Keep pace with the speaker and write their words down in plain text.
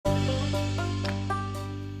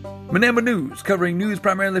Manambo News, covering news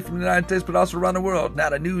primarily from the United States but also around the world.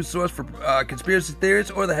 Not a news source for conspiracy theories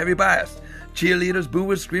or the heavy bias. Cheerleaders,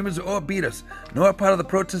 booers, screamers, or beaters, nor part of the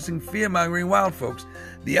protesting, fear-mongering wild folks.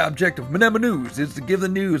 The object of Manambo News is to give the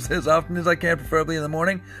news as often as I can, preferably in the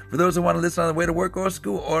morning, for those who want to listen on the way to work or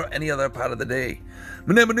school or any other part of the day.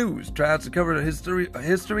 Manambo News tries to cover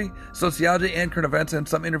history, sociology, and current events, and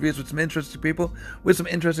some interviews with some interesting people with some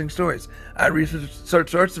interesting stories. I research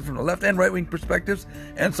sources from the left and right-wing perspectives,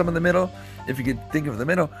 and some in the middle, if you could think of the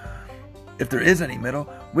middle, if there is any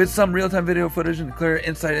middle, with some real-time video footage and clear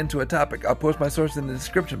insight into a topic. I'll post my sources in the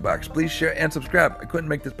description box. Please share and subscribe. I couldn't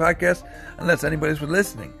make this podcast unless anybody's was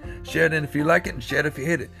listening. Share it if you like it and share it if you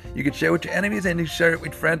hate it. You can share with your enemies and you can share it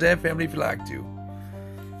with friends and family if you like to.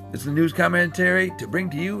 It's a news commentary to bring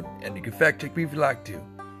to you, and you can fact check me if you like to.